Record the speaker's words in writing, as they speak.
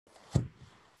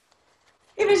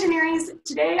Hey Visionaries,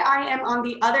 today I am on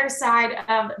the other side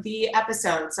of the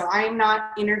episode. So I am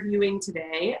not interviewing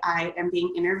today, I am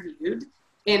being interviewed.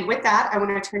 And with that, I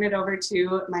want to turn it over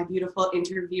to my beautiful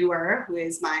interviewer, who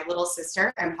is my little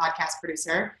sister and podcast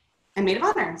producer and maid of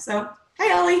honor. So,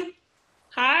 hi Ellie.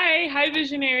 Hi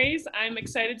Visionaries. I'm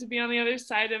excited to be on the other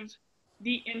side of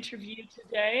the interview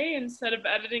today instead of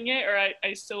editing it, or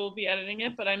I still will be editing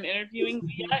it, but I'm interviewing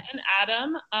Leah and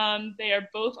Adam. They are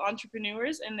both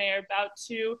entrepreneurs and they are about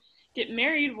to get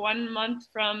married 1 month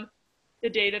from the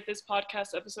day that this podcast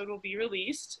episode will be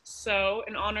released. So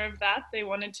in honor of that, they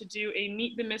wanted to do a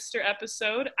Meet the Mister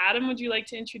episode. Adam, would you like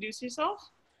to introduce yourself?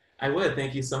 I would.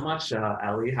 Thank you so much,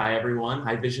 Ellie. Hi, everyone.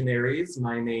 Hi, Visionaries.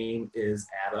 My name is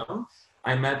Adam.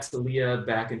 I met Leah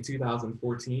back in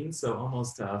 2014, so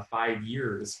almost 5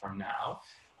 years from now.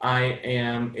 I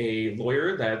am a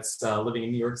lawyer that's living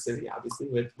in New York City, obviously,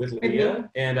 with Leah,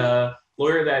 and a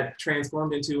lawyer that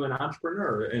transformed into an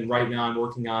entrepreneur. And right now I'm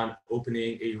working on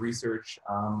opening a research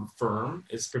firm,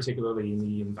 it's particularly in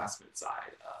the investment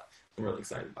side. I'm really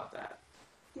excited about that.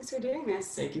 Thanks for doing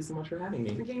this. Thank you so much for having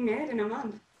me. We're getting married in a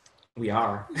month. We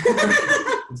are.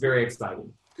 It's very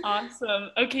exciting. Awesome.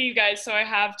 Okay, you guys, so I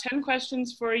have 10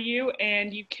 questions for you,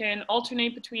 and you can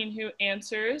alternate between who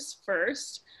answers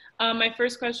first. My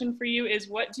first question for you is,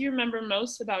 what do you remember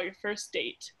most about your first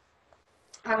date?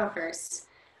 I'll go first.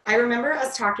 I remember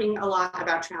us talking a lot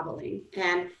about traveling,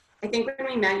 and I think when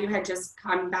we met, you had just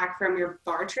come back from your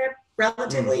bar trip,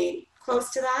 relatively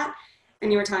close to that,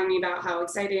 and you were telling me about how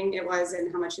exciting it was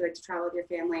and how much you like to travel with your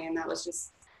family, and that was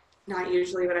just not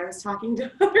usually what I was talking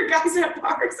to other guys at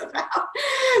bars about.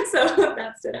 So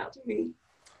that stood out to me.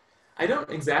 I don't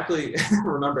exactly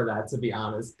remember that, to be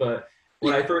honest, but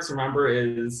what I first remember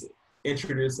is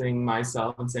introducing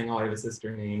myself and saying, oh, I have a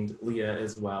sister named Leah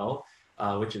as well,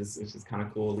 which is kind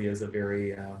of cool. Leah is a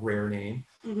very rare name.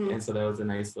 And so that was a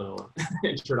nice little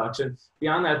introduction.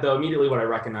 Beyond that, though, immediately what I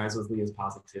recognized was Leah's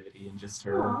positivity and just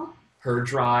her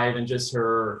drive and just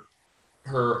her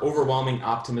overwhelming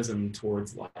optimism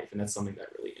towards life, and that's something that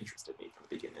really interested me from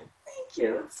the beginning. Thank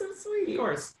you. That's so sweet. Of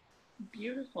course.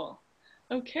 Beautiful.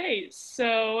 Okay,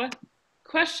 so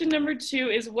question number 2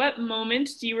 is, what moment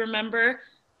do you remember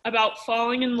about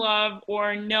falling in love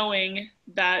or knowing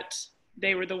that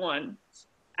they were the one?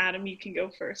 Adam, you can go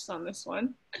first on this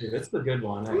one. Yeah, that's the good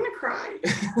one. I'm gonna cry.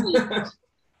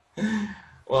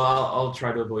 Well, I'll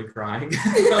try to avoid crying.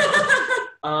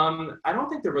 I don't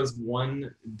think there was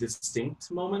one distinct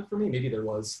moment for me. Maybe there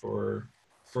was for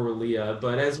Leah,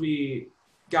 but as we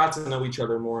got to know each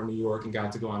other more in New York and got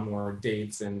to go on more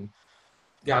dates and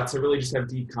got to really just have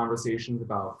deep conversations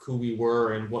about who we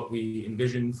were and what we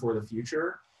envisioned for the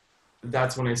future,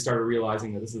 that's when I started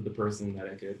realizing that this is the person that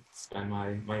I could spend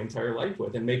my entire life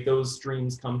with and make those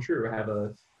dreams come true. Have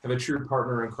a true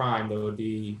partner in crime that would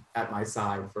be at my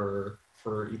side for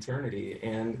eternity.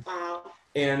 And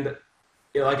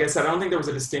like I said, I don't think there was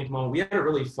a distinct moment. We had a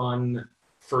really fun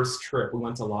first trip. We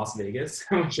went to Las Vegas,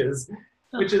 which is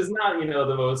not,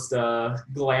 the most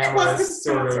glamorous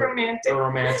sort of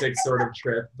romantic sort of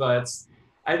trip, but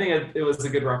I think it was a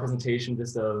good representation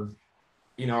just of,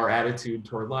 our attitude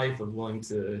toward life, of willing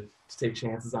to take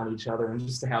chances on each other and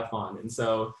just to have fun. And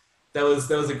so that was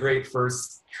a great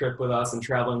first trip with us, and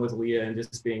traveling with Leah and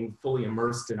just being fully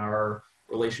immersed in our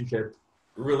relationship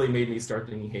really made me start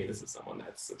thinking, hey, this is someone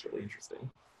that's really interesting.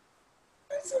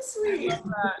 That's so sweet.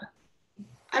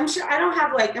 I'm sure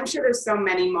I'm sure there's so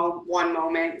many one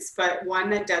moments, but one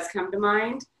that does come to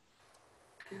mind.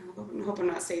 I hope I'm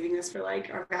not saving this for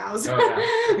our vows,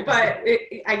 but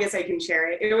I guess I can share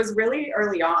it. It was really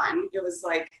early on. It was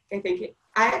I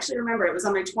actually remember it was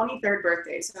on my 23rd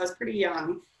birthday, so I was pretty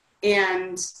young.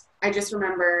 And I just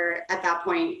remember at that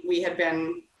point we had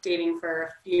been dating for a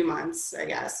few months, I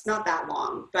guess, not that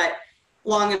long, but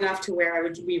long enough to where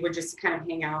we would just kind of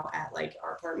hang out at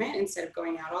our apartment instead of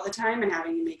going out all the time and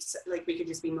having to make we could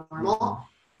just be normal.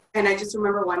 And I just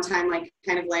remember one time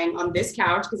kind of laying on this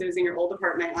couch, because it was in your old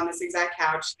apartment, on this exact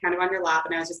couch, kind of on your lap,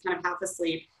 and I was just kind of half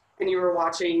asleep, and you were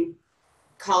watching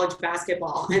college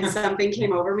basketball, and something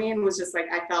came over me and was just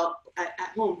I felt at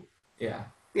home. Yeah.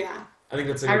 I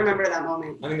think I remember that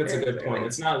moment. I think that's a good point.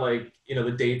 It's not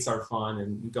the dates are fun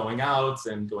and going out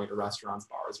and going to restaurants,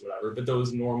 bars, whatever, but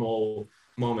those normal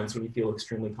moments when you feel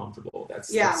extremely comfortable,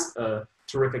 that's a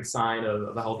terrific sign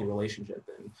of a healthy relationship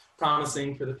and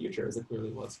promising for the future, as it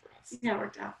clearly was for us. Yeah, it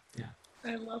worked out. Yeah.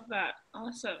 I love that.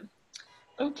 Awesome.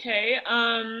 Okay.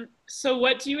 So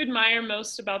what do you admire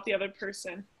most about the other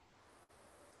person?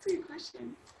 That's a good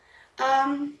question.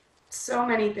 So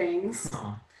many things.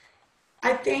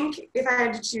 I think if I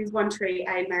had to choose one trait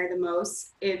I admire the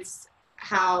most, it's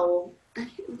how,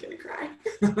 I'm gonna cry,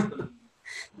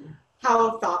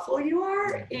 how thoughtful you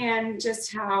are, and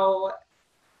just how,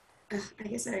 I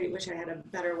guess I wish I had a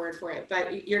better word for it,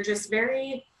 but you're just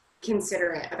very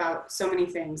considerate about so many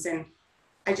things. And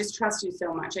I just trust you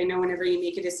so much. I know whenever you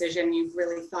make a decision, you've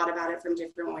really thought about it from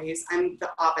different ways. I'm the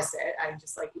opposite. I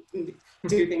just like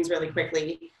do things really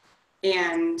quickly.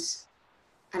 And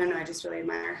I don't know, I just really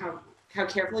admire how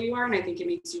careful you are. And I think it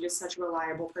makes you just such a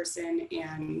reliable person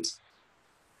and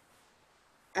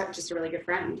just a really good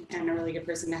friend and a really good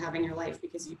person to have in your life,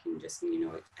 because you can just,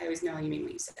 I always know you mean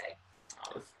what you say.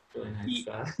 Oh, that's really nice.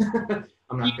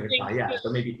 I'm not going to cry yet,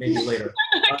 but maybe later.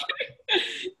 Oh,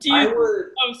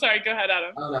 sorry. Go ahead,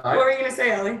 Adam. Oh, no, what were you going to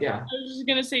say, Ellie? Yeah. I was just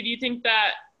going to say, do you think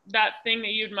that thing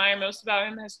that you admire most about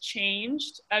him has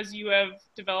changed as you have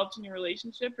developed in your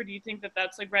relationship? Or do you think that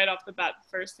that's like right off the bat,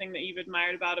 the first thing that you've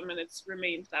admired about him and it's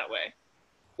remained that way?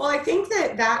 Well, I think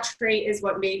that trait is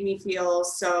what made me feel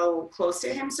so close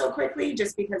to him so quickly,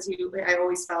 just because I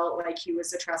always felt like he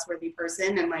was a trustworthy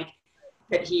person, and like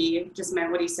that he just meant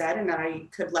what he said, and that I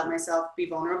could let myself be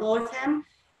vulnerable with him.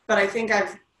 But I think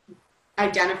I've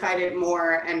identified it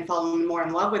more and fallen more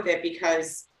in love with it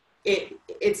because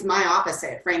it's my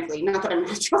opposite, frankly. Not that I'm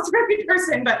not a trustworthy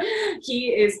person, but he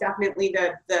is definitely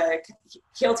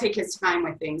he'll take his time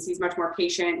with things. He's much more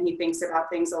patient. He thinks about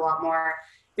things a lot more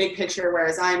big picture,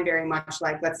 whereas I'm very much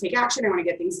like, let's take action. I want to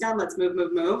get things done. Let's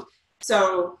move.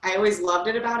 So I always loved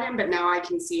it about him, but now I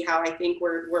can see how I think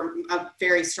we're a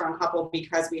very strong couple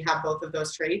because we have both of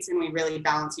those traits and we really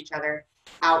balance each other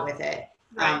out with it.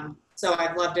 Right. So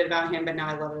I've loved it about him, but now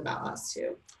I love it about us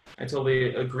too. I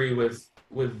totally agree with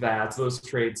that. Those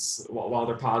traits, while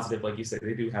they're positive, like you said,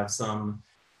 they do have some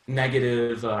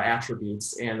negative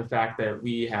attributes, and the fact that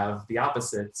we have the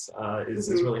opposites is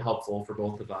really helpful for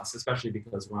both of us, especially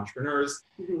because we're entrepreneurs.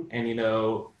 And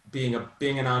being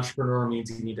an entrepreneur means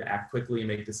you need to act quickly and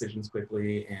make decisions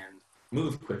quickly and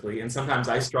move quickly, and sometimes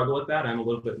I struggle with that. I'm a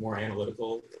little bit more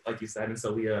analytical, like you said, and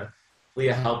so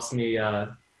Leah helps me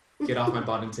get off my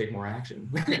butt and take more action,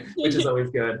 which is always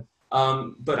good.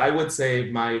 But I would say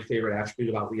my favorite attribute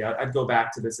about Leah, I'd go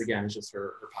back to this again, is just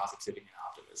her positivity and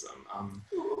optimism.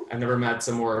 I've never met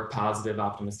a more positive,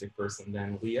 optimistic person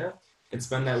than Leah. It's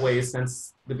been that way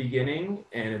since the beginning,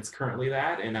 and it's currently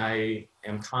that, and I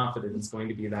am confident it's going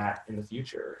to be that in the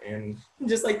future. And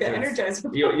just like the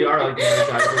Energizer. You are like the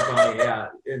Energizer Bunny,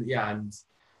 and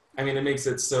I mean, it makes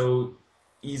it so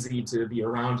easy to be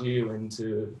around you and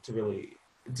to really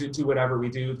do whatever we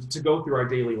do, to go through our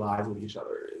daily lives with each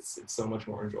other. It's so much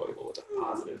more enjoyable with a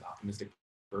positive, optimistic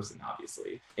person,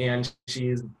 obviously. And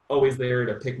she's always there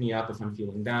to pick me up if I'm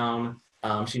feeling down.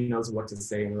 She knows what to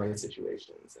say in the right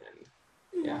situations,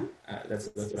 and that's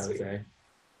what I would say.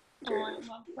 Oh, I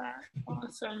love that.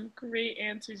 Awesome. Great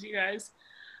answers, you guys.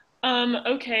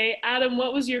 Okay, Adam,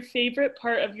 what was your favorite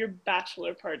part of your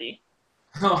bachelor party?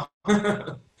 Oh.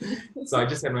 So I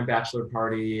just had my bachelor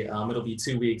party. It'll be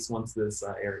 2 weeks once this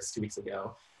airs, 2 weeks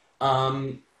ago.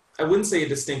 I wouldn't say a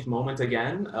distinct moment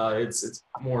again. It's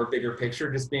more bigger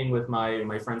picture, just being with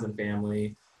my friends and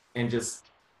family and just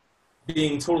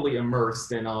being totally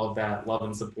immersed in all of that love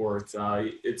and support.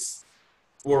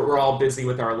 We're all busy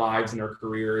with our lives and our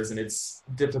careers, and it's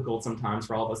difficult sometimes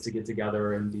for all of us to get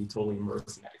together and be totally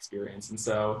immersed in that experience. And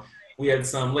so we had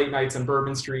some late nights on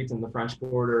Bourbon Street and the French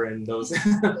Quarter, and those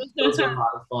those were a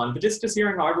lot of fun. But just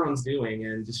hearing how everyone's doing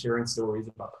and just sharing stories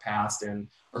about the past and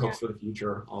our hopes for the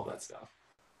future, all that stuff.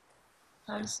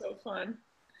 Sounds so fun.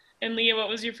 And Leah, what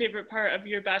was your favorite part of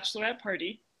your bachelorette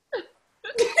party?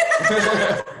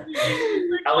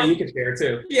 Ellie, you can share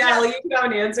too. Yeah, Ellie, you can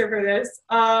have an answer for this.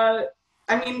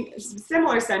 I mean,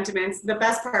 similar sentiments. The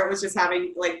best part was just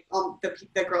having like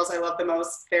the girls I love the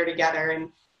most there together,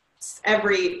 and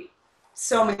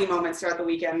so many moments throughout the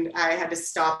weekend I had to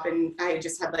stop and I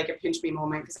just had like a pinch me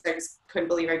moment because I just couldn't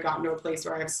believe I'd gotten to a place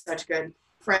where I have such good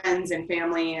friends and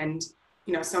family, and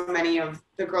so many of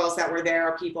the girls that were there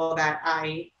are people that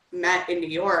I met in New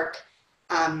York.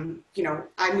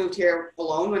 I moved here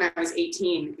alone when I was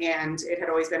 18, and it had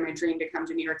always been my dream to come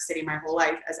to New York City my whole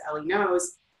life, as Ellie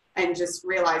knows, and just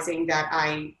realizing that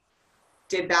I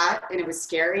did that and it was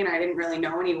scary and I didn't really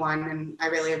know anyone, and I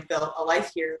really have built a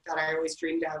life here that I always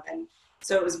dreamed of. And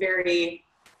so it was very,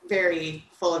 very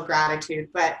full of gratitude.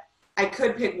 But I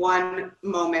could pick one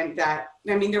moment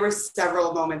there were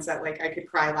several moments that like I could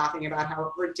cry laughing about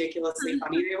how ridiculously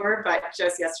funny they were. But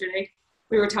just yesterday,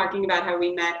 we were talking about how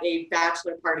we met a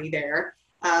bachelor party there.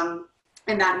 And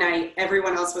that night,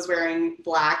 everyone else was wearing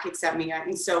black except me.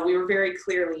 And so we were very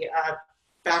clearly a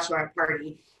bachelorette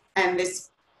party. And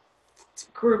this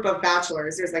group of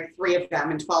bachelors, there's like 3 of them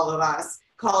and 12 of us,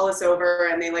 call us over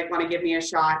and they like want to give me a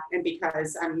shot, and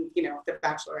because I'm, you know, the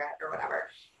bachelorette or whatever.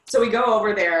 So we go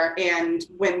over there, and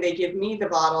when they give me the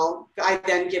bottle, I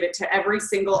then give it to every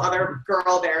single other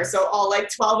girl there. So all like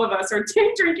 12 of us are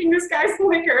drinking this guy's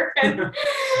liquor,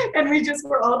 and we just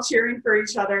were all cheering for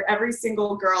each other. Every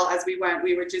single girl as we went,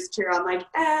 we would just cheer on like,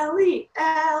 Ellie,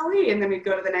 Ellie, and then we'd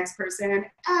go to the next person, and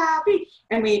Abby,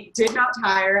 and we did not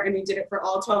tire, and we did it for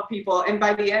all 12 people. And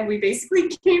by the end, we basically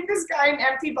gave this guy an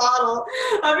empty bottle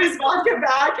of his vodka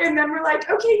back, and then we're like,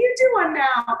 okay, you do one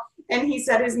now. And he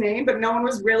said his name, but no one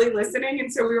was really listening.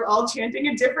 And so we were all chanting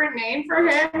a different name for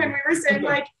him. And we were saying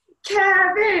like,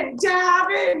 Kevin,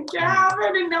 Davin,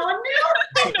 Gavin, and no one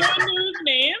knew. No one knew his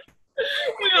name?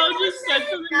 We all just said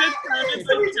something that sounded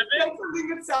so like we just said something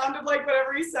that sounded like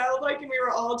whatever he sounded like. And we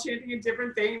were all chanting a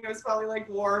different thing. It was probably like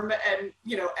warm and,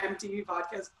 you know, empty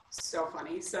vodka. Is so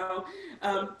funny. So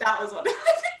that was one of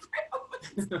my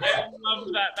favorite moments. I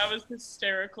love that. That was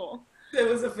hysterical. It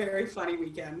was a very funny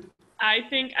weekend. I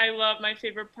think my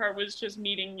favorite part was just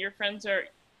meeting your friends.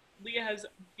 Leah has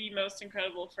the most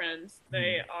incredible friends.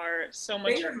 They are so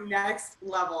much. They are next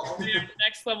level. They are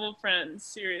next level friends,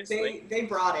 seriously. They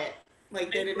brought it.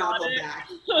 Like they did not hold back.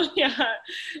 Yeah,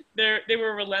 they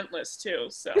were relentless too,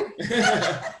 so.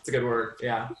 It's a good word,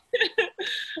 yeah.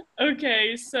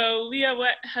 Okay, so Leah,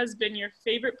 what has been your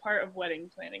favorite part of wedding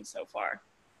planning so far?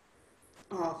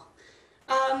 Oh,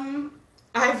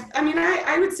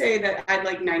 I would say that I'd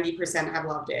like 90% have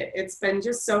loved it. It's been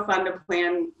just so fun to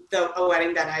plan a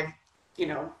wedding that I've, you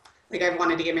know, like I've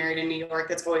wanted to get married in New York.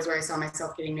 That's always where I saw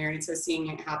myself getting married. So seeing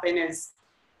it happen is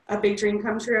a big dream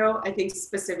come true. I think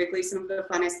specifically some of the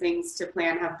funnest things to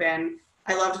plan have been,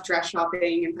 I loved dress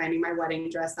shopping and finding my wedding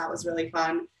dress. That was really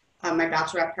fun. My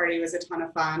bachelorette party was a ton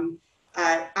of fun.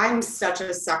 I'm such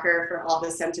a sucker for all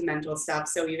the sentimental stuff.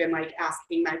 So even like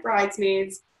asking my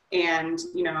bridesmaids, and,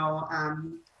 you know,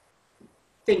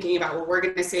 thinking about what we're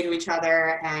going to say to each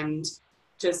other, and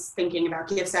just thinking about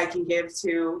gifts I can give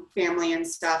to family and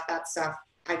stuff. That stuff,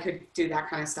 I could do that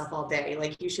kind of stuff all day.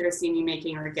 Like you should have seen me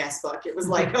making our guest book. It was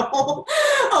like a whole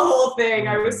thing.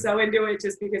 I was so into it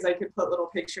just because I could put little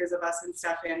pictures of us and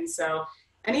stuff in. So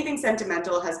anything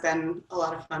sentimental has been a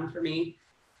lot of fun for me.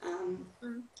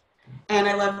 And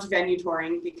I loved venue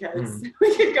touring because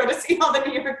we could go to see all the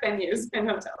New York venues and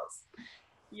hotels.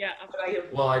 Yeah.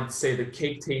 Well, I'd say the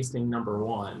cake tasting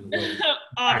 #1.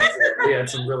 Awesome. Yeah,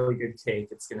 it's a really good cake.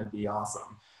 It's going to be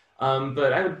awesome.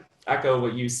 But I would echo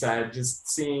what you said, just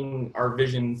seeing our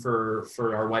vision for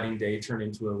our wedding day turn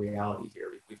into a reality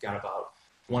here. We've got about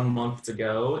 1 month to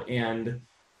go. And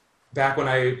back when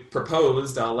I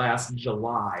proposed last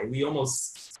July, we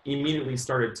almost immediately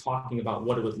started talking about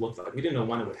what it would look like. We didn't know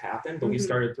when it would happen, but we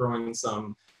started throwing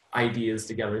some ideas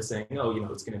together saying, oh, you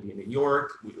know, it's going to be in New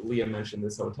York. Leah mentioned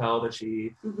this hotel that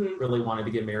she really wanted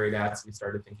to get married at. So we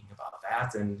started thinking about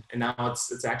that, and now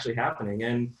it's actually happening.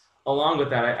 And along with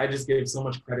that, I just give so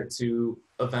much credit to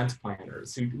event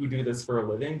planners who do this for a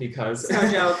living, because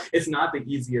it's not the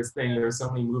easiest thing. There's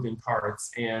so many moving parts,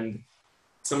 and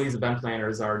some of these event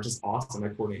planners are just awesome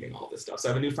at coordinating all this stuff. So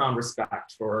I have a newfound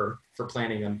respect for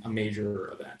planning a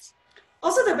major event.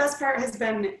 Also, the best part has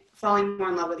been falling more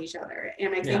in love with each other.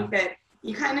 And I think that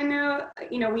you kind of knew,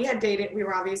 you know, we had dated, we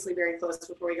were obviously very close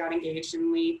before we got engaged,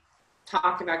 and we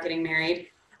talked about getting married.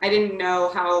 I didn't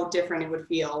know how different it would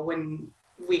feel when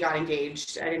we got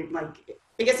engaged. I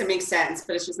guess it makes sense,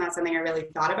 but it's just not something I really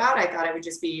thought about. I thought it would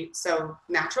just be so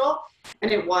natural, and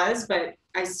it was, but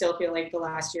I still feel like the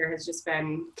last year has just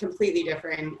been completely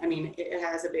different. I mean, it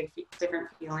has a different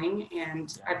feeling,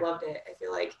 and I've loved it. I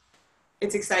feel like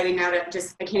it's exciting now I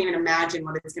can't even imagine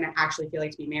what it's going to actually feel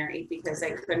like to be married, because I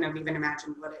couldn't have even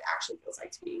imagined what it actually feels like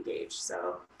to be engaged.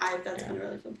 So that's been a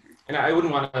really fun part. And I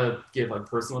wouldn't want to give like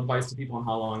personal advice to people on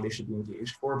how long they should be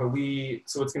engaged for, but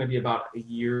so it's going to be about 1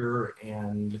 year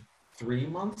and 3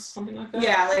 months, something like that.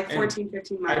 Yeah, like 14,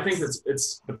 15 months. I think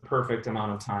it's the perfect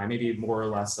amount of time, maybe more or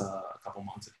less a couple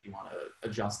months if you want to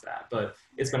adjust that. But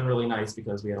it's been really nice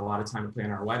because we had a lot of time to plan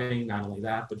our wedding, not only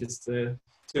that, but just to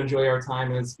enjoy our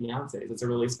time as fiancés. It's a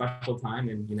really special time,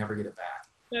 and you never get it back.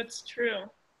 That's true.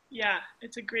 Yeah,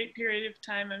 it's a great period of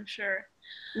time, I'm sure.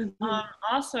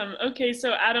 Awesome. Okay,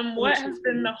 so Adam, what has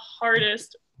been the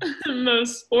hardest,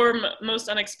 most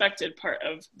unexpected part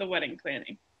of the wedding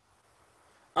planning?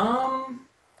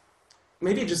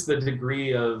 Maybe just the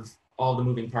degree of all the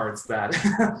moving parts that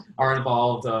are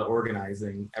involved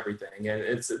organizing everything.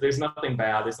 And there's nothing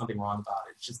bad, there's nothing wrong about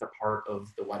it. It's just a part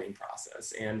of the wedding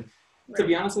process. And to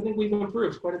be honest, I think we've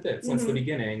improved quite a bit since the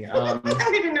beginning. We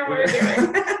didn't know what we were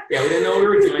doing. Yeah, we didn't know what we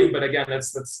were doing, but again,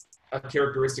 that's a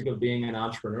characteristic of being an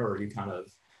entrepreneur. You kind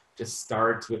of just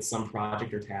start with some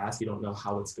project or task. You don't know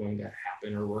how it's going to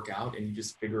happen or work out, and you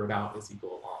just figure it out as you go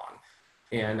along.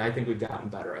 And I think we've gotten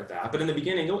better at that. But in the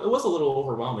beginning, it was a little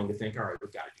overwhelming to think, all right,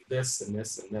 we've got to do this and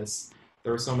this and this.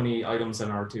 There were so many items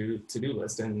on our to-do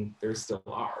list, and there still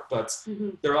are. But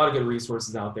there are a lot of good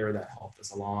resources out there that help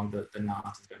us along. The Knot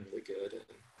has been really good. And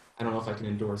I don't know if I can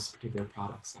endorse particular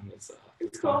products on this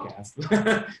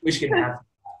podcast. We should get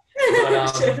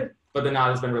that. But the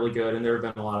Knot has been really good, and there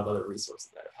have been a lot of other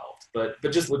resources that have helped.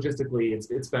 But just logistically,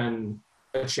 it's been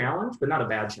a challenge, but not a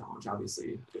bad challenge.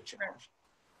 Obviously, a good challenge.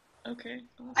 Okay.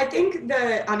 I think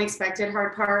the unexpected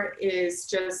hard part is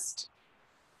just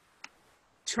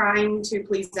trying to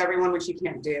please everyone, which you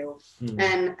can't do.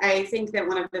 And I think that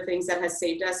one of the things that has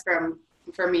saved us from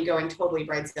me going totally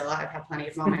bridezilla, I've had plenty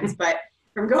of moments, but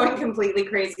from going completely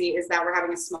crazy is that we're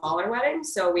having a smaller wedding,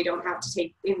 so we don't have to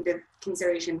take into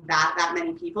consideration that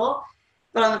many people.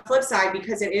 But on the flip side,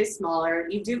 because it is smaller,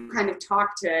 you do kind of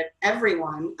talk to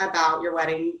everyone about your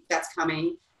wedding that's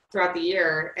coming throughout the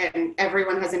year, and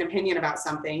everyone has an opinion about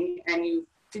something, and you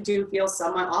do feel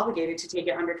somewhat obligated to take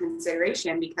it under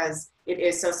consideration because it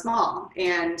is so small.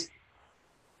 And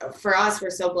for us, we're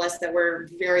so blessed that we're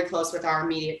very close with our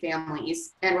immediate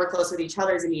families, and we're close with each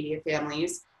other's immediate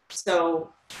families.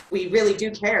 So we really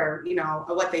do care, you know,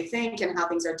 what they think and how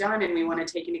things are done, and we want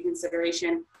to take into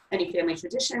consideration any family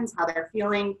traditions, how they're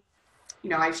feeling. You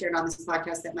know, I shared on this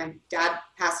podcast that my dad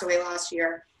passed away last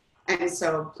year, and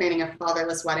so planning a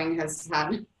fatherless wedding has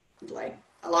had like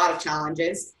a lot of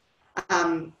challenges.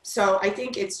 So I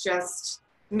think it's just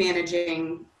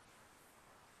managing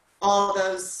all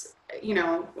those, you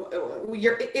know,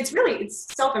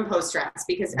 it's self-imposed stress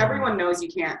because everyone knows you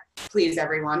can't please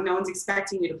everyone. No one's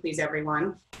expecting you to please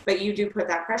everyone, but you do put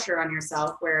that pressure on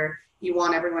yourself where you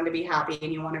want everyone to be happy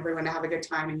and you want everyone to have a good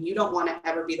time, and you don't want to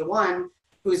ever be the one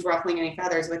who's ruffling any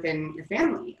feathers within your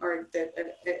family or the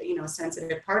you know,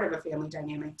 sensitive part of a family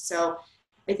dynamic. So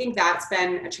I think that's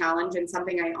been a challenge and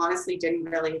something I honestly didn't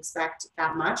really expect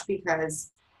that much because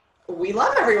we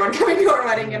love everyone coming to our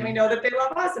wedding and we know that they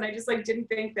love us. And I just like didn't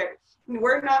think that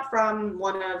we're not from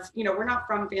we're not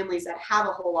from families that have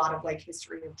a whole lot of like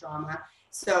history of drama.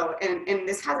 So, and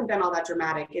this hasn't been all that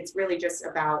dramatic. It's really just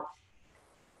about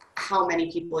how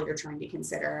many people you're trying to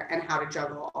consider and how to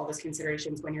juggle all those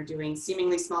considerations when you're doing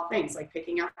seemingly small things like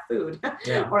picking out food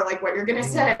or like what you're going to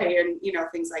say and, you know,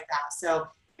 things like that. So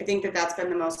I think that that's been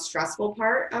the most stressful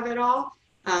part of it all.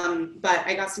 But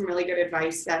I got some really good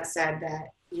advice that said that,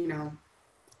 you know,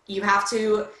 you have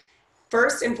to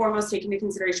first and foremost take into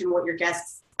consideration what your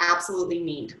guests absolutely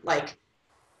need. Like,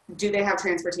 do they have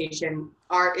transportation?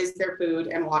 Is there food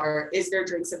and water? Is there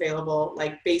drinks available?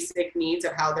 Like basic needs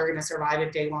of how they're going to survive a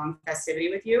day-long festivity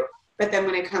with you. But then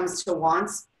when it comes to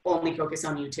wants, only focus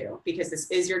on you two, because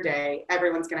this is your day.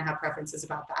 Everyone's going to have preferences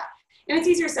about that. And it's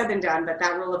easier said than done, but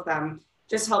that rule of thumb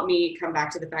just helped me come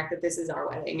back to the fact that this is our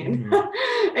wedding and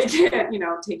I can't, you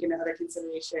know, take into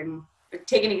consideration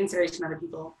other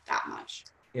people that much.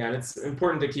 Yeah, and it's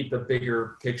important to keep the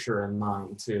bigger picture in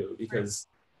mind too, because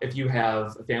if you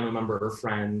have a family member or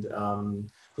friend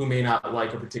who may not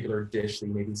like a particular dish that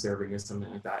you may be serving or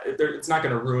something like that, it's not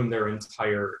going to ruin their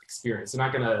entire experience. They're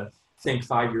not going to think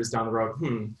 5 years down the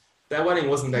road, that wedding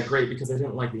wasn't that great because I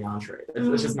didn't like the entree.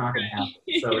 It's just not going to happen.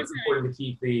 So it's important to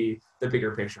keep the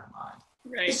bigger picture in mind.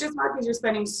 Right. It's just hard because you're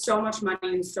spending so much money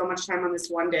and so much time on this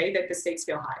one day that the stakes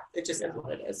feel high. It just is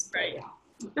what it is. Right.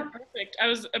 Yeah. Perfect. I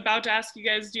was about to ask you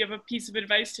guys, do you have a piece of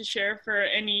advice to share for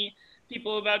any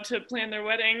people about to plan their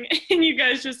wedding? And you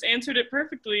guys just answered it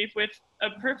perfectly with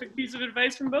a perfect piece of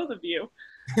advice from both of you.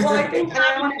 Well, I think, and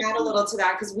I want to add a little to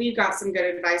that because we've got some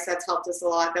good advice that's helped us a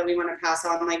lot that we want to pass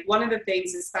on. Like one of the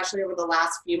things, especially over the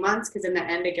last few months, because in the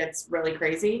end it gets really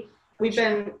crazy, we've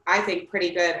been, I think, pretty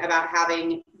good about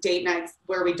having date nights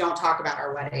where we don't talk about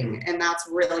our wedding. And that's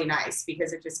really nice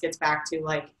because it just gets back to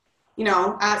like, you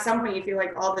know, at some point you feel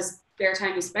like all this spare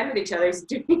time you spend with each other is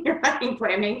doing your wedding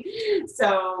planning.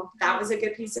 So that was a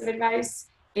good piece of advice.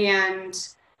 And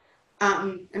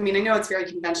I mean, I know it's very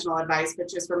conventional advice, but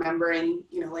just remembering,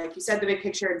 you know, like you said, the big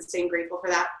picture and staying grateful for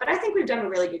that. But I think we've done a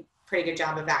pretty good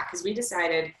job of that because we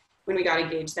decided when we got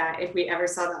engaged that if we ever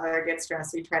saw the other get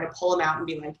stressed, we'd try to pull them out and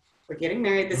be like, we're getting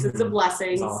married. This is a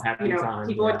blessing. You know, time,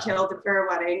 people would kill for a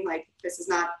wedding. Like this is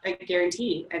not a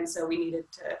guarantee. And so we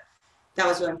needed to, that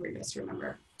was really important to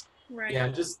remember. Right. Yeah,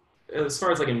 just as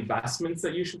far as like investments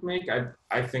that you should make,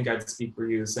 I think I'd speak for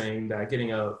you saying that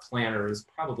getting a planner is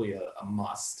probably a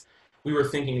must. We were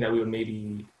thinking that we would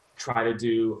maybe try to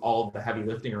do all of the heavy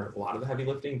lifting or a lot of the heavy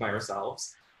lifting by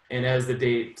ourselves. And as the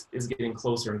date is getting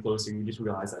closer and closer, you just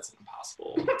realize that's an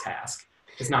impossible task.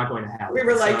 It's not going to happen. We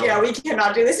were like, yeah, we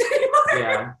cannot do this anymore.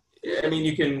 Yeah. I mean,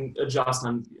 you can adjust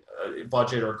on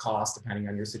budget or cost depending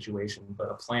on your situation, but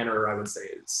a planner, I would say,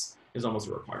 is almost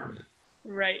a requirement.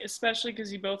 Right, especially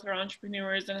because you both are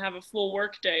entrepreneurs and have a full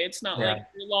work day. It's not Yeah. like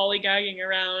you're lollygagging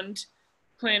around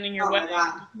planning your Oh my wedding,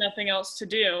 God. nothing else to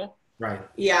do. Right.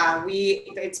 Yeah,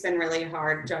 it's been really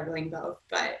hard juggling both,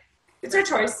 but it's our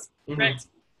choice. Right.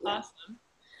 Mm-hmm. Awesome.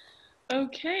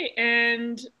 Okay,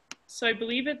 and so I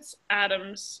believe it's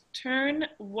Adam's turn.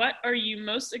 What are you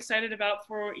most excited about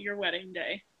for your wedding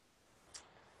day?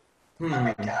 Oh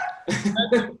my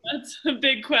God. That's a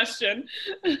big question.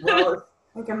 Well,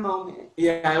 Like a moment.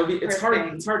 yeah, it's First hard.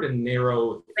 thing. It's hard to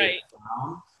narrow Right. it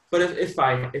down. But if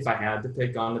I had to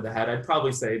pick gun to the head, I'd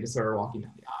probably say just her walking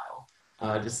down the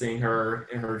aisle, just seeing her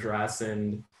in her dress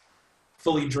and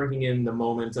fully drinking in the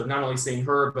moment of not only seeing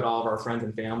her but all of our friends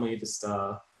and family just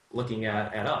looking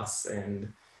at us.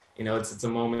 And you know, it's a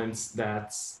moment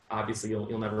that obviously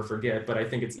you'll never forget. But I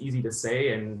think it's easy to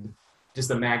say, and just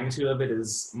the magnitude of it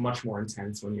is much more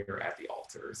intense when you're at the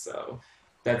altar. So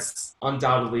that's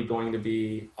undoubtedly going to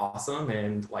be awesome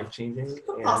and life-changing,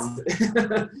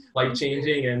 and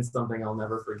life-changing and something I'll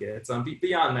never forget. So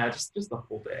beyond that, just the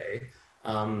whole day.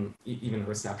 Even the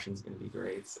reception is going to be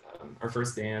great. Our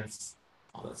first dance,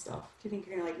 all that stuff. Do you think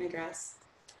you're gonna like my dress?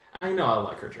 I know I'll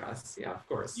like her dress. Yeah, of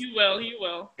course. You will.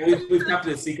 We've kept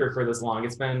it a secret for this long.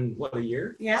 It's been, what, a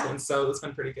year? Yeah. And so it's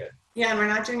been pretty good. Yeah, and we're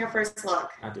not doing a first look.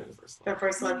 Not doing the first The look.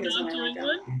 first look is Not when I doing walk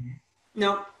one? out. Mm-hmm.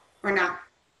 Nope, we're not.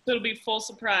 So it'll be full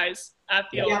surprise at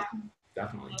the Yeah. altar. Yeah.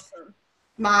 Definitely. Awesome.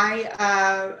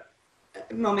 My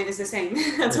moment is the same.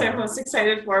 That's what I'm most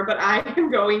excited for, but I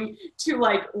am going to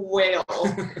like wail.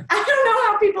 I don't know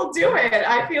how people do it.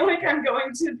 I feel like I'm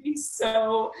going to be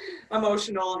so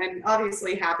emotional and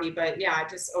obviously happy, but yeah,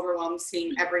 just overwhelmed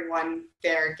seeing everyone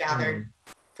there gathered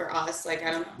for us. Like,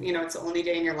 I don't, it's the only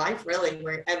day in your life really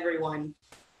where everyone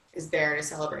is there to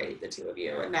celebrate the two of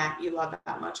you and that you love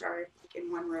that much are like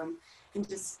in one room, and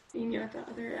just seeing you at the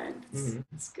other end.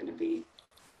 It's going to be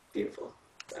beautiful.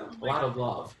 So, A lot of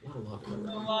love. A lot of love in the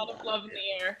A room. lot of love in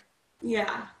the air.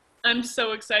 yeah. I'm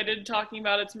so excited. Talking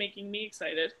about it's making me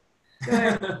excited.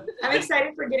 Good. I'm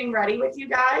excited for getting ready with you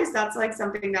guys. That's like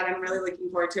something that I'm really looking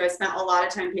forward to. I spent a lot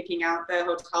of time picking out the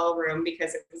hotel room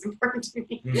because it was important to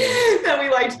me that we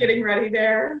liked getting ready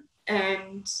there.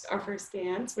 And our first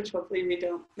dance, which hopefully we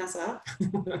don't mess up.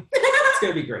 It's going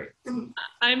to be great.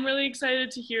 I'm really excited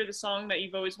to hear the song that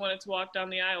you've always wanted to walk down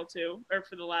the aisle to, or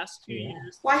for the last few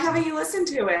years. Why haven't you listened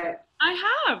to it? I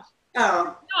have. Oh.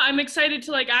 No, I'm excited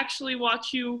to like actually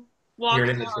watch you walk Hear it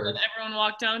down in the church. and everyone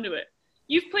walk down to it.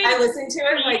 You've played I it listen to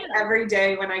it like years. every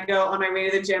day when I go on my way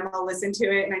to the gym. I'll listen to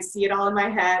it and I see it all in my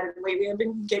head. And lately I've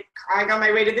been crying on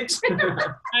my way to the gym.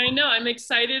 I know. I'm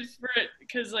excited for it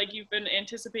because like you've been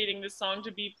anticipating this song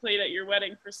to be played at your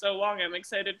wedding for so long. I'm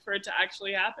excited for it to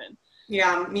actually happen.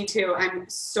 Yeah, me too. I'm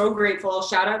so grateful.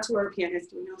 Shout out to our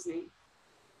pianist. Do we know his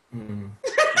name?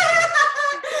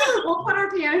 We'll put our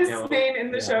pianist's name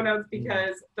in the show notes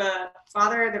because the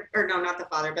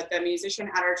musician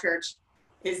at our church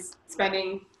is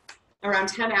spending around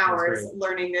 10 hours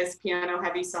learning this piano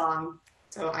heavy song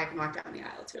so I can walk down the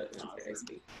aisle to it. Very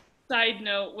sweet. Side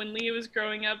note, when Leah was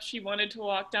growing up, she wanted to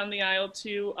walk down the aisle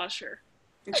to Usher.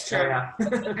 It's true. Yeah. I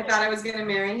thought I was going to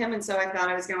marry him, and so I thought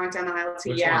I was going to walk down the aisle to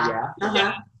Which Yeah. one? Yeah. Uh-huh.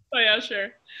 Yeah, by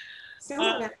Usher.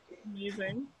 Sounds like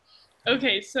Amazing.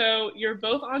 Okay, so you're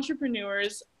both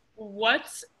entrepreneurs. What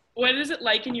is it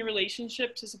like in your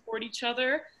relationship to support each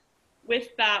other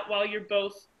with that while you're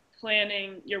both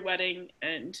planning your wedding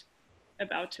and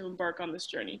about to embark on this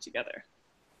journey together?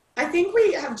 I think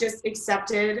we have just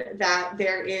accepted that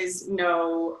there is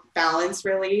no balance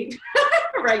really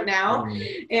right now.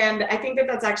 And I think that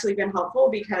that's actually been helpful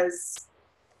because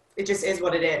it just is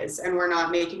what it is. And we're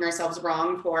not making ourselves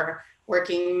wrong for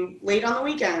working late on the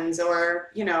weekends or,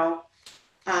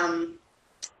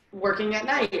 working at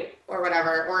night or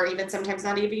whatever, or even sometimes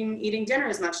not even eating dinner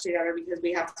as much together because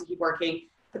we have to keep working.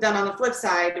 But then on the flip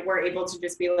side, we're able to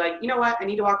just be like, you know what, I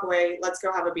need to walk away. Let's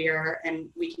go have a beer. And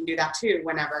we can do that too,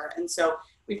 whenever. And so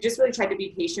we've just really tried to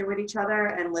be patient with each other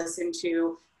and listen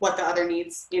to what the other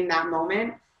needs in that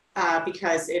moment,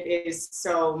 because it is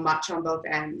so much on both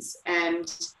ends.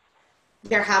 And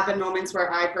there have been moments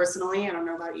where I personally, I don't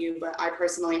know about you, but I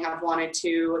personally have wanted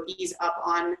to ease up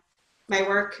on my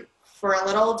work for a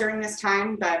little during this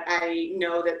time, but I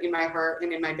know that in my heart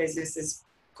and in my business's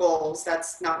goals,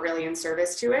 that's not really in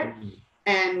service to it.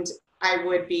 And I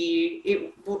would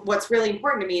be, what's really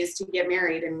important to me is to get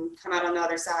married and come out on the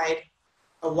other side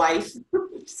a wife,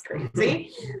 which is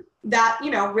crazy, that,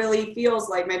 really feels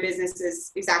like my business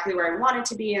is exactly where I want it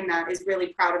to be and that is really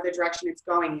proud of the direction it's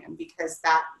going in, because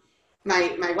that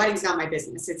my wedding's not my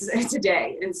business. It's a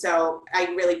day. And so I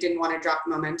really didn't want to drop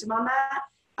the momentum on that.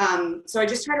 So I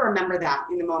just try to remember that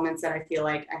in the moments that I feel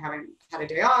like I haven't had a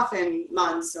day off in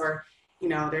months, or, you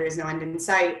know, there is no end in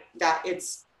sight, that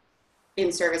it's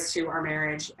in service to our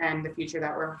marriage and the future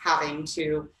that we're having,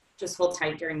 to just hold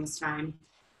tight during this time.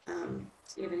 Do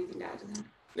you have anything to add to that?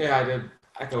 Yeah, I did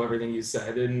echo everything you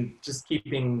said, and just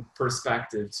keeping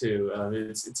perspective too.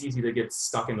 It's easy to get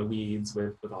stuck in the weeds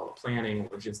with all the planning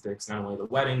and logistics, not only the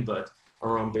wedding, but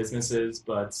our own businesses.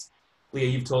 But Leah,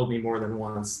 you've told me more than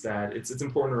once that it's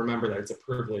important to remember that it's a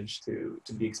privilege to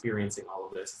be experiencing all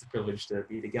of this. It's a privilege to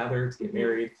be together, to get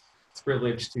married. It's a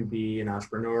privilege to be an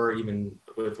entrepreneur, even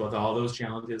with all those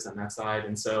challenges on that side.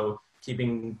 And so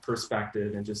keeping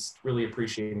perspective and just really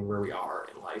appreciating where we are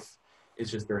in life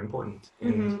is just very important.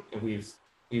 And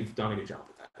we've done a good job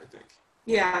with that, I think.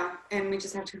 Yeah, and we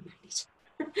just have to remind each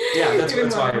other. Yeah, that's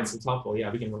why it's helpful.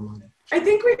 Yeah, we can remind it. I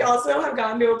think we also have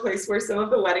gotten to a place where some of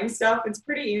the wedding stuff, it's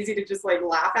pretty easy to just like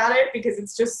laugh at it, because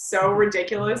it's just so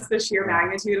ridiculous, the sheer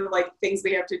magnitude of like things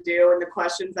we have to do and the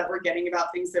questions that we're getting about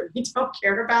things that we don't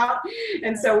care about.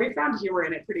 And so we found humor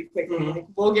in it pretty quickly. Like,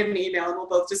 we'll get an email and we'll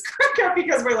both just crack up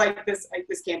because we're like, this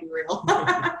can't be real.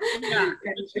 Yeah.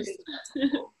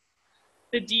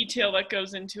 The detail that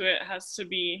goes into it has to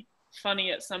be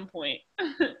funny at some point.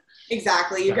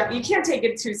 Exactly. You can't take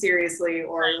it too seriously,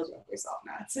 or you'll drive yourself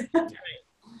nuts.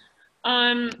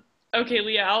 Okay,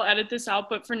 Leah, I'll edit this out,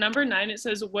 but for number 9, it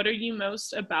says, what are you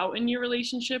most about in your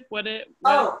relationship?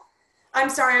 Oh, I'm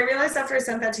sorry. I realized after I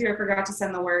sent that to you, I forgot to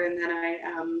send the word, and then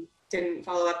I didn't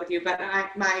follow up with you, but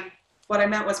what I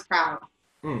meant was proud.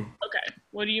 Okay.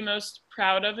 What are you most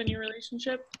proud of in your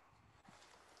relationship?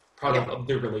 Proud of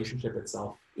the relationship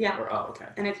itself? Yeah. Okay.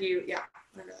 And if you,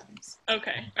 whatever that means.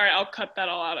 Okay. All right, I'll cut that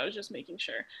all out. I was just making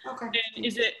sure. Okay. And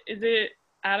is it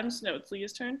Adam's? No, it's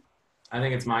Leah's turn? I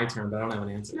think it's my turn, but I don't have an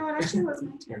answer. No, it actually was my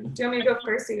turn. Do you want me to go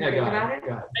first? So you think about it? Go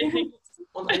ahead. I think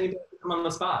I need to come on the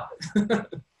spot.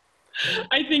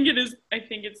 I think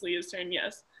it's Leah's turn,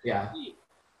 yes. Yeah.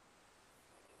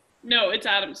 No, it's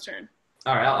Adam's turn.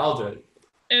 All right, I'll do it.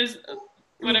 Is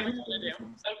whatever you want to do.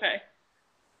 Okay.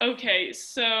 Okay,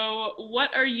 so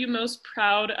what are you most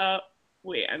proud of?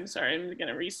 Wait, I'm sorry, I'm going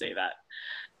to re-say that.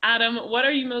 Adam, what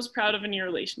are you most proud of in your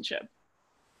relationship?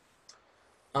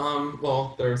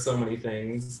 Well, there are so many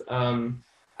things. One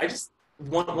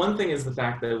thing is the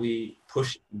fact that we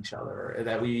push each other,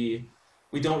 that we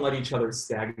don't let each other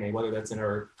stagnate, whether that's in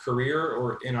our career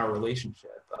or in our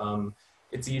relationship.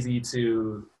 It's easy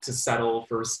to settle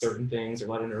for certain things or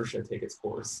let inertia take its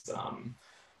course.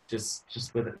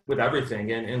 Just with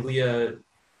everything. And Leah,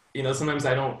 you know, sometimes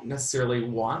I don't necessarily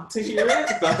want to hear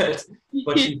it,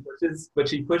 but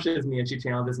she pushes me and she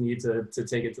challenges me to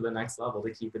take it to the next level, to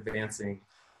keep advancing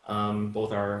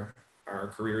both our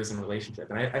careers and relationship.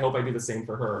 And I hope I do the same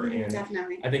for her. And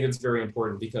definitely. I think it's very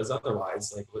important, because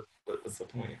otherwise, like, what's the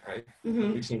point, right?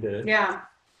 We just need to. Yeah.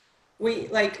 We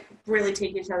like really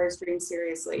take each other's dreams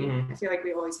seriously. I feel like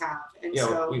we always have. And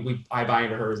so I buy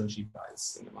into hers and she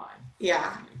buys into mine.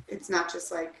 Yeah. It's not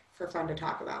just like for fun to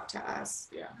talk about to us.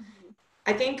 Yeah.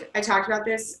 I think I talked about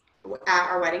this at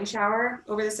our wedding shower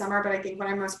over the summer, but I think what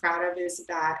I'm most proud of is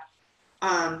that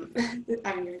I'm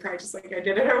going to cry just like I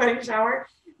did at our wedding shower,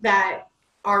 that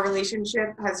our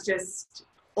relationship has just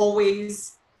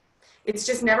always, it's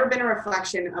just never been a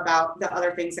reflection about the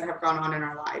other things that have gone on in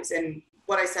our lives. And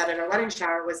what I said at our wedding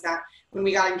shower was that when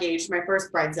we got engaged, my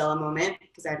first bridezilla moment,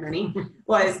 because I had many,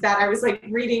 was that I was like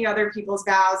reading other people's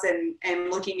vows and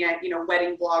looking at, you know,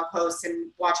 wedding blog posts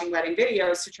and watching wedding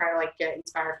videos to try to like get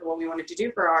inspired for what we wanted to do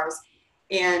for ours.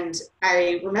 And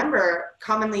I remember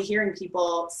commonly hearing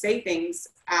people say things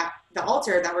at the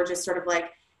altar that were just sort of like,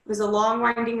 it was a long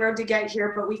winding road to get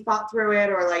here, but we fought through it.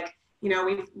 Or like, you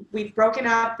know, we've broken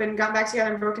up and gotten back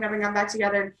together and broken up and gotten back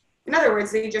together. In other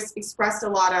words, they just expressed a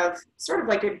lot of sort of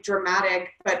like a dramatic,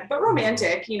 but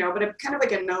romantic, you know, but a kind of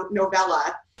like a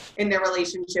novella in their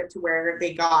relationship to where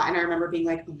they got. And I remember being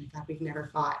like, oh my God, we've never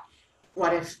fought.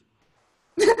 What if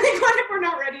we're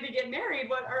not ready to get married?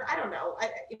 Or I don't know.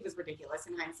 It was ridiculous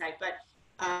in hindsight, but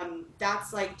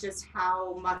that's like just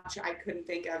how much I couldn't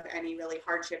think of any really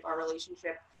hardship our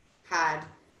relationship had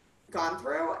gone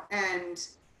through. And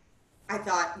I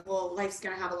thought, well, life's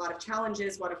going to have a lot of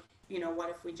challenges. What if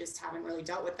we just haven't really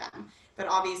dealt with them? But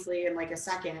obviously in like a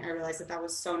second, I realized that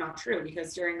was so not true,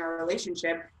 because during our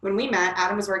relationship, when we met,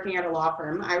 Adam was working at a law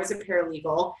firm. I was a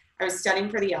paralegal. I was studying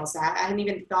for the LSAT. I hadn't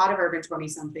even thought of Urban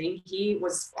 20-something. He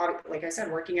was, like I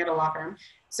said, working at a law firm.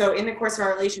 So in the course of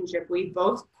our relationship, we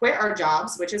both quit our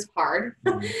jobs, which is hard.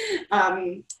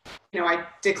 I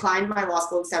declined my law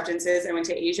school acceptances. I went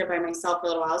to Asia by myself for a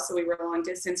little while, so we were long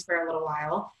distance for a little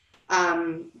while.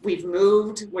 We've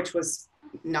moved, which was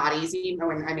not easy.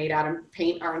 When I made Adam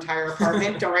paint our entire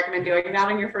apartment. Don't recommend doing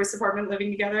that on your first apartment living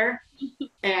together.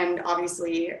 And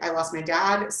obviously I lost my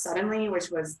dad suddenly, which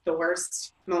was the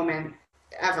worst moment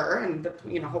ever. And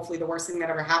hopefully the worst thing that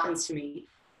ever happens to me.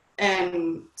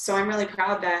 And so I'm really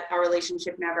proud that our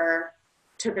relationship never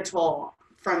took a toll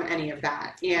from any of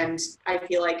that. And I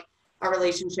feel like our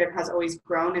relationship has always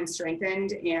grown and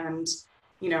strengthened and,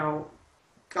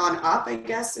 gone up, I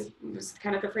guess, it was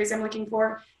kind of the phrase I'm looking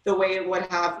for, the way it would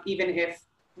have even if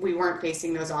we weren't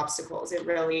facing those obstacles. It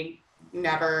really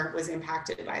never was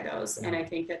impacted by those. And I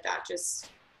think that just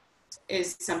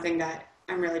is something that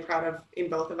I'm really proud of in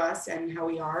both of us and how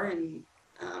we are. And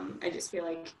I just feel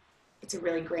like it's a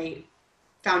really great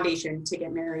foundation to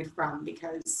get married from,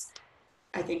 because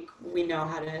I think we know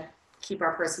how to keep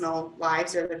our personal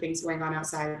lives or the things going on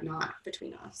outside not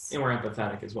between us. And we're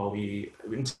empathetic as well. We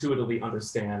intuitively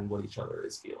understand what each other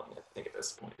is feeling. I think at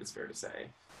this point, it's fair to say.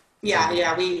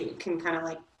 Yeah, we can kind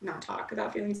of not talk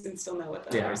about feelings and still know what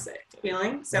the other is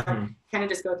feeling. So kind of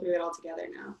just go through it all together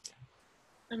now.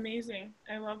 Amazing.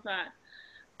 I love that.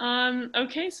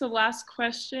 Okay, so last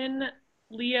question.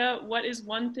 Leah, what is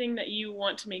one thing that you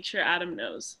want to make sure Adam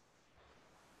knows?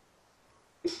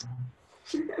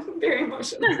 I'm very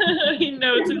emotional. He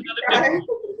knows another big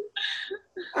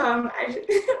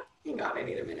hang on, I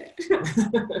need a minute.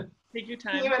 Take your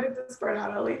time. Can you edit this part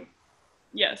out, Ellie?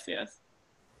 Yes.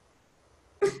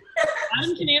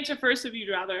 Adam can answer first if you'd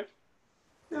rather.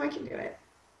 No, I can do it.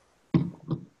 I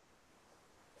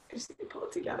just need to pull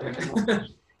it together.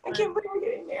 I can't believe we're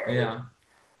getting married. Yeah.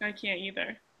 I can't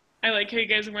either. I like how you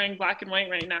guys are wearing black and white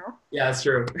right now. Yeah, that's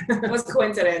true. It was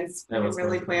coincidence. I didn't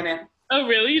really plan it. Oh,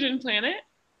 really? You didn't plan it?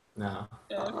 No.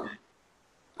 Oh,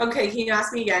 okay, can you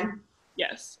ask me again?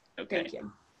 Yes. Okay. Thank you.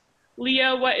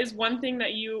 Leah, what is one thing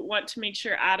that you want to make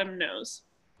sure Adam knows?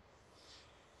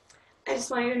 I just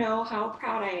want you to know how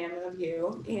proud I am of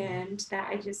you, and that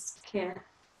I just can't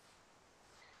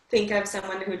think of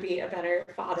someone who would be a better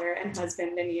father and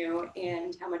husband than you,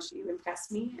 and how much you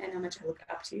impress me and how much I look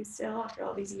up to you still after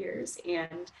all these years,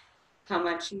 and how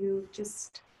much you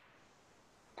just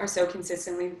are so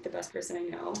consistently the best person I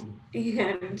know.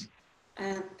 And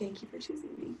thank you for choosing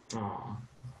me. Aw,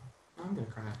 I'm gonna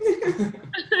cry.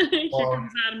 Here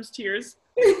comes Adam's tears.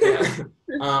 Yeah.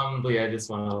 But yeah, I just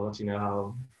want to let you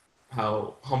know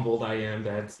how humbled I am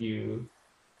that you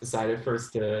decided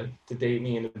first to date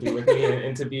me and to be with me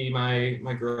and to be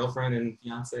my girlfriend and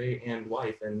fiance and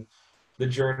wife. And the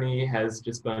journey has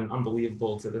just been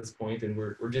unbelievable to this point, and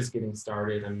we're just getting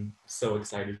started. I'm so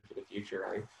excited for the future.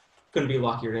 I couldn't be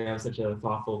luckier to have such a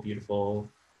thoughtful, beautiful,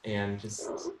 and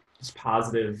just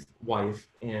positive wife,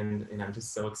 and I'm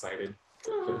just so excited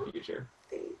for the future.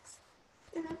 Thanks.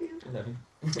 I love you. I love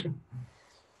you.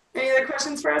 Any other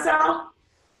questions for us, Al?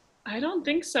 I don't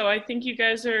think so. I think you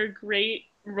guys are a great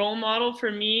role model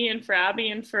for me and for Abby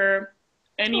and for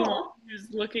anyone who's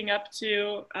looking up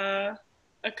to a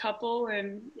couple.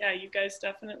 And yeah, you guys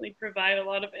definitely provide a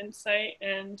lot of insight,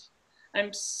 and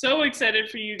I'm so excited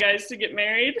for you guys to get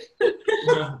married.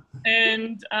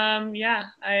 And yeah,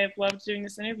 I have loved doing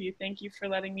this interview. Thank you for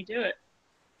letting me do it.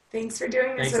 Thanks for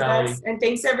doing this Thanks, with Ali. us. And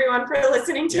thanks everyone for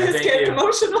listening to us get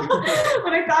emotional.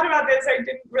 When I thought about this, I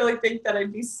didn't really think that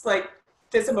I'd be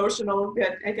this emotional,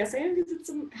 but I guess I am, because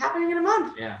it's happening in a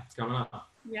month. Yeah, it's coming up.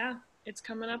 Yeah, it's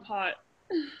coming up hot.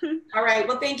 All right.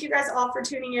 Well, thank you guys all for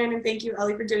tuning in, and thank you,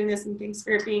 Ellie, for doing this, and thanks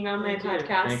for being on my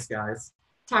podcast. Thanks, guys.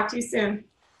 Talk to you soon.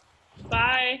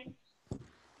 Bye.